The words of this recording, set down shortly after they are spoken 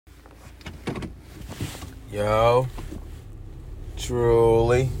Yo,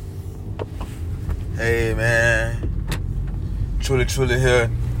 truly. Hey, man. Truly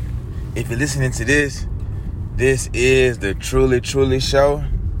here. If you're listening to this is the Truly Show.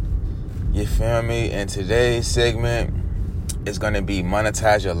 You feel me? And today's segment is going to be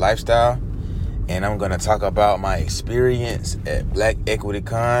Monetize Your Lifestyle. And I'm going to talk about my experience at Black Equity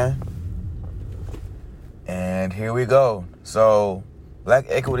Con. And here we go. So, Black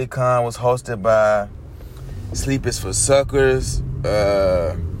Equity Con was hosted by Sleep is for Suckers,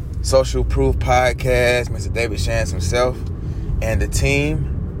 Social Proof Podcast, Mr. David Shands himself, and the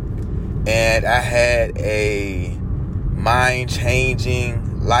team. And I had a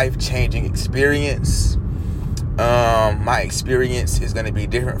mind-changing, life-changing experience. My experience is going to be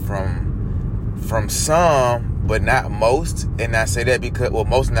different from some, but not most. And I say that because,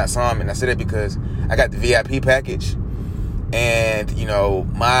 most, not some. And I say that because I got the VIP package. And,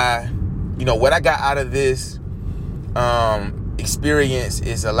 what I got out of this experience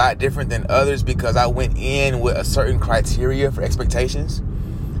is a lot different than others because I went in with a certain criteria for expectations.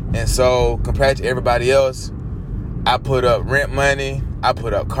 And so compared to everybody else, I put up rent money, I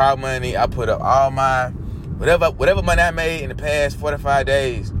put up car money, I put up all my whatever money I made in the past 45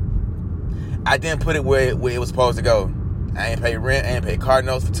 days. I didn't put it where it was supposed to go. I ain't paid rent, I ain't paid car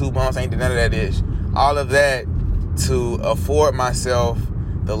notes for 2 months, I ain't did none of that ish. All of that to afford myself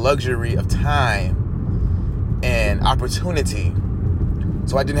the luxury of time and opportunity,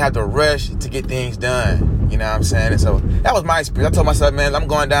 so I didn't have to rush to get things done. You know what I'm saying? And so that was my experience. I told myself, man, I'm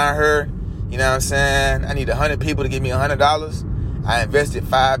going down here. You know what I'm saying? I need 100 people to give me $100. I invested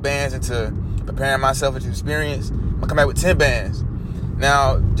 5 bands into preparing myself for the experience. I'm gonna come back with 10 bands.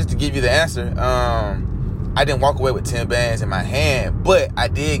 Now, just to give you the answer, I didn't walk away with 10 bands in my hand, but I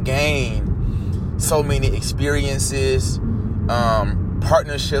did gain so many experiences,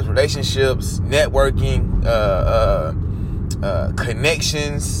 partnerships, relationships, networking,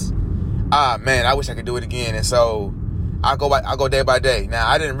 connections. Man, I wish I could do it again. And so I'll go day by day. Now,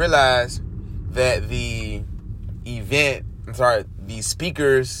 I didn't realize that the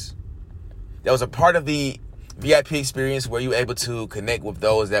speakers, that was a part of the VIP experience where you were able to connect with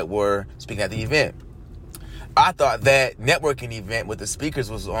those that were speaking at the event. I thought that networking event with the speakers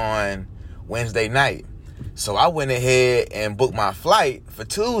was on Wednesday night. So I went ahead and booked my flight for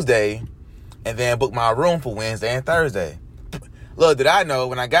Tuesday and then booked my room for Wednesday and Thursday. Little did I know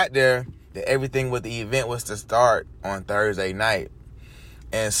when I got there that everything with the event was to start on Thursday night.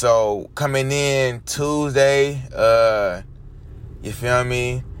 And so coming in Tuesday, you feel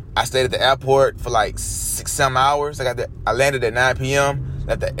me? I stayed at the airport for like 6-7 hours. I landed at 9 p.m.,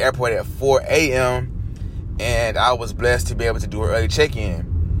 left the airport at 4 a.m., and I was blessed to be able to do an early check-in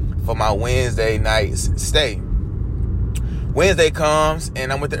for my Wednesday night's stay. Wednesday comes,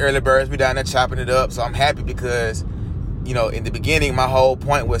 and I'm with the early birds. We down there chopping it up, so I'm happy because, in the beginning, my whole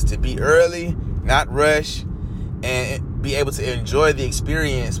point was to be early, not rush, and be able to enjoy the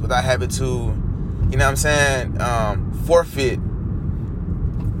experience without having to, forfeit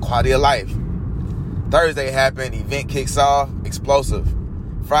quality of life. Thursday happened, event kicks off, explosive.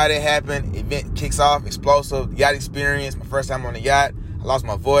 Friday happened, event kicks off, explosive. Yacht experience, my first time on the yacht. I lost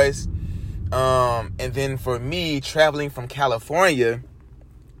my voice. And then for me, traveling from California,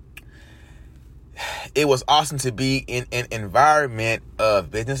 it was awesome to be in an environment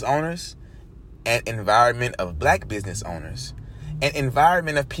of business owners, an environment of Black business owners, an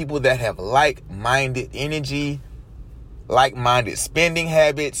environment of people that have like-minded energy, like-minded spending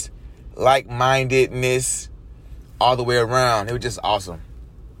habits, like-mindedness all the way around. It was just awesome.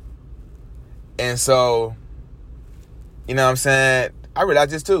 And so, I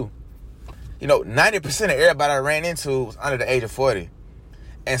realized this too. 90% of everybody I ran into was under the age of 40.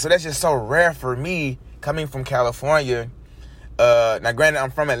 And so that's just so rare for me coming from California. Now, granted,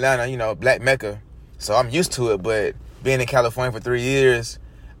 I'm from Atlanta, Black Mecca. So I'm used to it. But being in California for 3 years,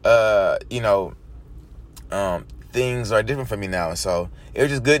 things are different for me now. And so it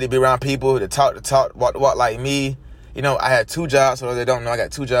was just good to be around people, to talk, walk like me. I had 2 jobs. For those that don't know, I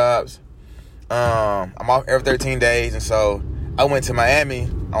got 2 jobs. I'm off every 13 days. And so I went to Miami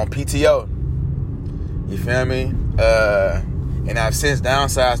on PTO. You feel me? And I've since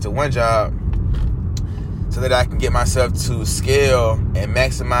downsized to 1 job so that I can get myself to scale and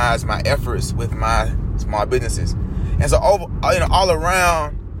maximize my efforts with my small businesses. And so all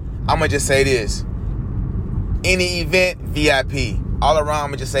around, I'm going to just say this. Any event, VIP. All around, I'm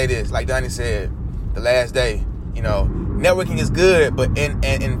going to just say this. Like Donnie said the last day, networking is good, but in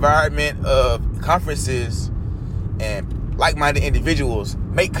an environment of conferences and like-minded individuals,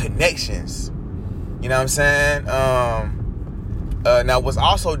 make connections. You know what I'm saying? Now, what's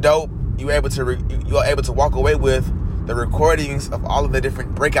also dope you are able to walk away with the recordings of all of the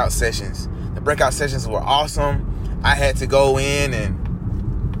different breakout sessions. The breakout sessions were awesome. I had to go in and,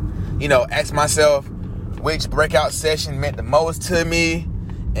 ask myself which breakout session meant the most to me,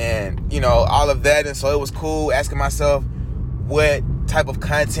 and, all of that. And so it was cool asking myself what type of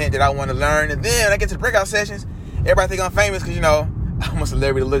content that I want to learn. And then when I get to the breakout sessions, everybody think I'm famous because, I'm a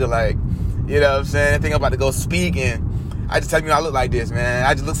celebrity lookalike. You know what I'm saying? I think I'm about to go speak, and I just tell you I look like this, man.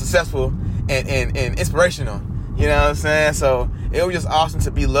 I just look successful and inspirational. You know what I'm saying? So it was just awesome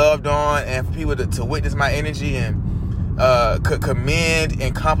to be loved on and for people to witness my energy and commend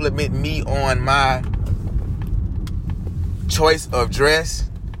and compliment me on my choice of dress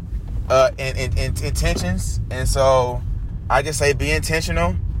and intentions. And so I just say be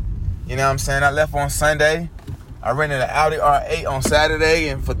intentional. You know what I'm saying? I left on Sunday. I rented an Audi R8 on Saturday.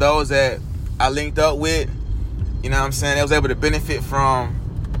 And for those that I linked up with, you know what I'm saying, they was able to benefit from,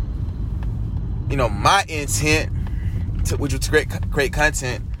 my intent, which was to create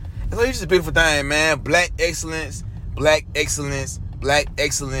content. And so it's just a beautiful thing, man. Black excellence, while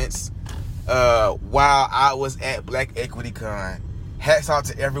I was at Black Equity Con. Hats off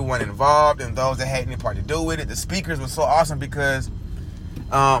to everyone involved and those that had any part to do with it. The speakers were so awesome because,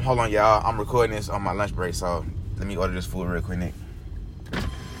 hold on, y'all. I'm recording this on my lunch break, so let me order this food real quick, Nick.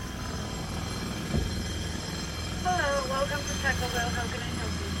 Hello, welcome to Taco Bell. How can I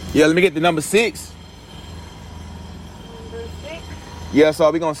help you? Yeah, let me get the number 6. Number 6? Yeah, so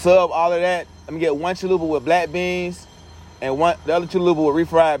we're going to sub all of that. Let me get one chalupa with black beans and the other chalupa with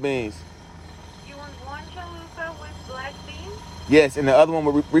refried beans. You want one chalupa with black beans? Yes, and the other one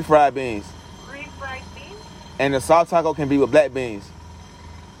with refried beans. Refried beans? And the salt taco can be with black beans.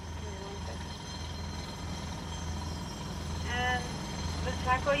 And the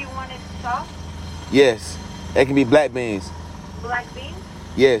taco you want is soft? Yes, it can be black beans. Black beans?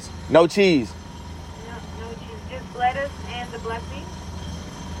 Yes, no cheese. No cheese. Just lettuce and the black beans?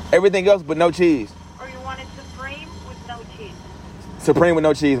 Everything else but no cheese. Or you want it supreme with no cheese? Supreme with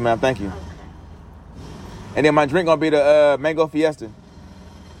no cheese, ma'am. Thank you. Okay. And then my drink gonna be the mango fiesta.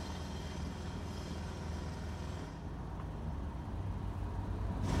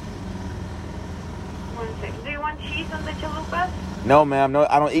 One second. Do you want cheese on the chalupas? No, ma'am. No,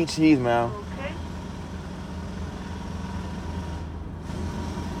 I don't eat cheese, ma'am. Okay.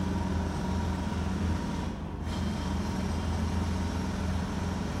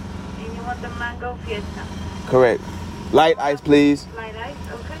 And you want the mango fiesta? Correct. Light ice, please. Light ice,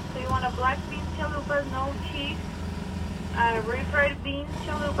 okay. So you want a black bean chalupa, no cheese, refried beans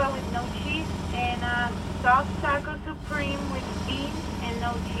chalupa with no cheese, and soft taco supreme with beans and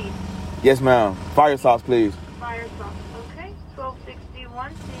no cheese. Yes, ma'am. Fire sauce, please. Fire sauce, okay.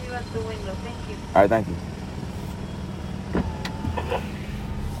 1261. See you at the window. Thank you. All right, thank you.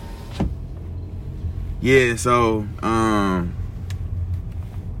 Yeah, so,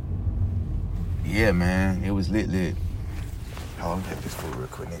 yeah, man, it was lit. Hold on, let me get this food real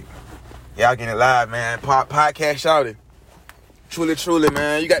quick, nigga. Y'all getting it live, man. Podcast shouted. Truly,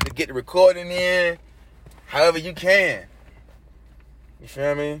 man. You got to get the recording in however you can. You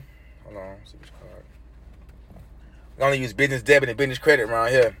feel me? Hold on, let's see which card. We only use business debit and business credit around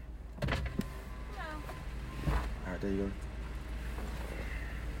here. No. All right, there you go.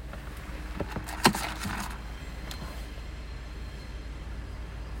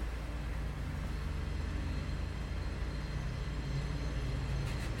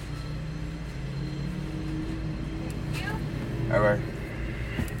 All right.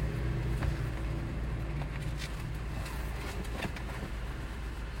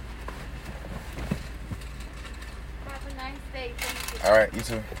 Have a nice day. Thank you. All right, you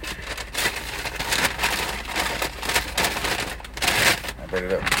too. I bet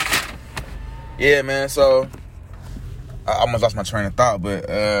it up. Yeah, man. So I almost lost my train of thought, but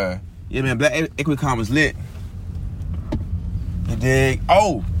yeah, man. Black EquiCon was lit. You dig?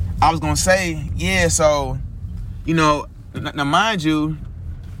 Oh, I was gonna say, yeah. So, now mind you,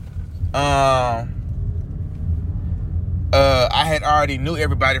 I had already knew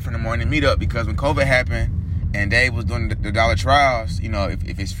everybody from the morning meetup because when COVID happened and Dave was doing the dollar trials,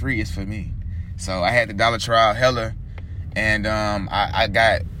 if it's free, it's for me. So I had the dollar trial hella, and I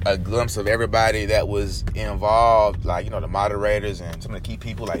got a glimpse of everybody that was involved, like, the moderators and some of the key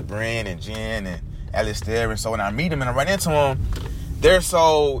people like Bryn and Jen and Alistair. And so when I meet them and I run into them, they're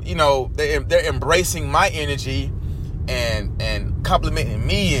so, they're embracing my energy and complimenting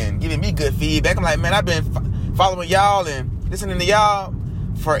me and giving me good feedback. I'm like, man, I've been following y'all and listening to y'all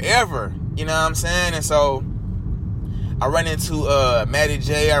forever. You know what I'm saying? And so I run into Maddie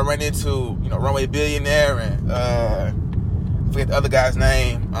J. I run into, Runway Billionaire and forget the other guy's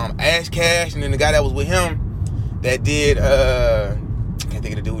name, Ash Cash, and then the guy that was with him that did, I can't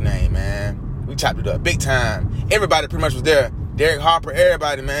think of the dude's name, man. We chopped it up big time. Everybody pretty much was there. Derek Harper,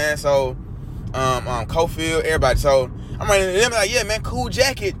 everybody, man. So, Cofield, everybody. So, I'm running into them like, yeah, man, cool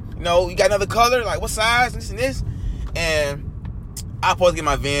jacket. You know, you got another color? Like, what size? This and this. And I supposed to get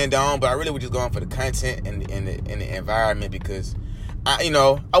my Vend on, but I really was just going for the content and the environment because, I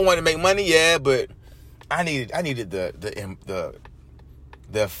wanted to make money, yeah, but I needed the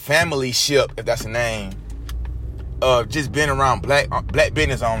family ship, if that's the name, of just being around black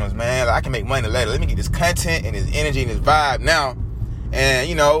business owners, man. Like, I can make money later. Let me get this content and this energy and this vibe now. And,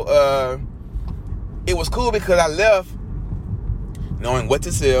 it was cool because I left knowing what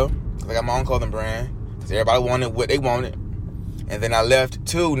to sell, because I got my own clothing brand, because everybody wanted what they wanted. And then I left,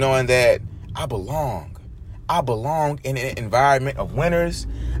 too, knowing that I belong. I belong in an environment of winners.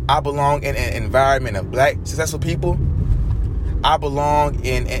 I belong in an environment of black, successful people. I belong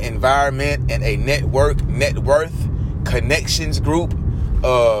in an environment and a net worth, connections group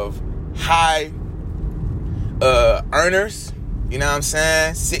of high earners. You know what I'm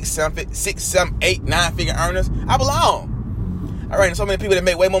saying? 6, 7, 8, 9-figure earners. I belong. All right, and so many people that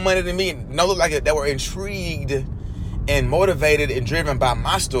make way more money than me, look like it, that were intrigued and motivated and driven by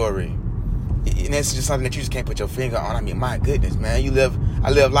my story. And it's just something that you just can't put your finger on. I mean, my goodness, man. I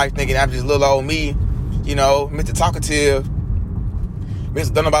live life thinking I'm just little old me, Mr. Talkative.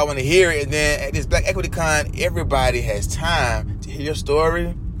 Mr. Don't nobody want to hear it. And then at this Black Equity Con, everybody has time to hear your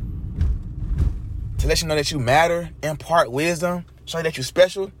story, to let you know that you matter, impart wisdom, show you that you're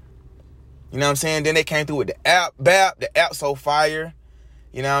special. You know what I'm saying? Then they came through with the app, BAP. The app's so fire.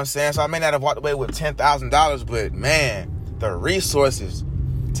 You know what I'm saying? So I may not have walked away with $10,000, but man, the resources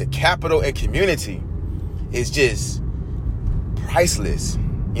to capital and community is just priceless.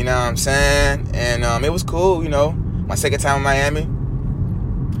 You know what I'm saying? And it was cool, my second time in Miami.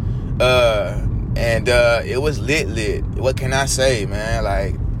 And it was lit. What can I say, man?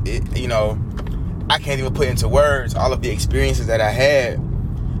 Like, I can't even put into words all of the experiences that I had,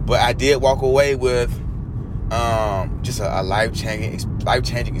 but I did walk away with just a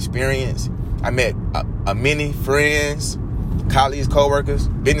life-changing experience. I met many friends, colleagues, co-workers,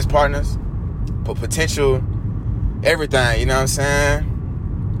 business partners, potential everything, you know what I'm saying?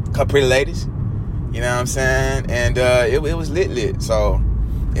 Couple pretty ladies, you know what I'm saying? And it was lit. So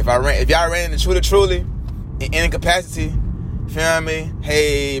if y'all ran into truly in any capacity, feel me?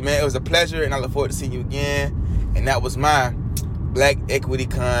 Hey, man, it was a pleasure, and I look forward to seeing you again. And that was my Black Equity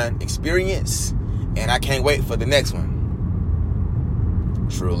Con experience, and I can't wait for the next one.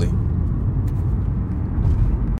 Truly.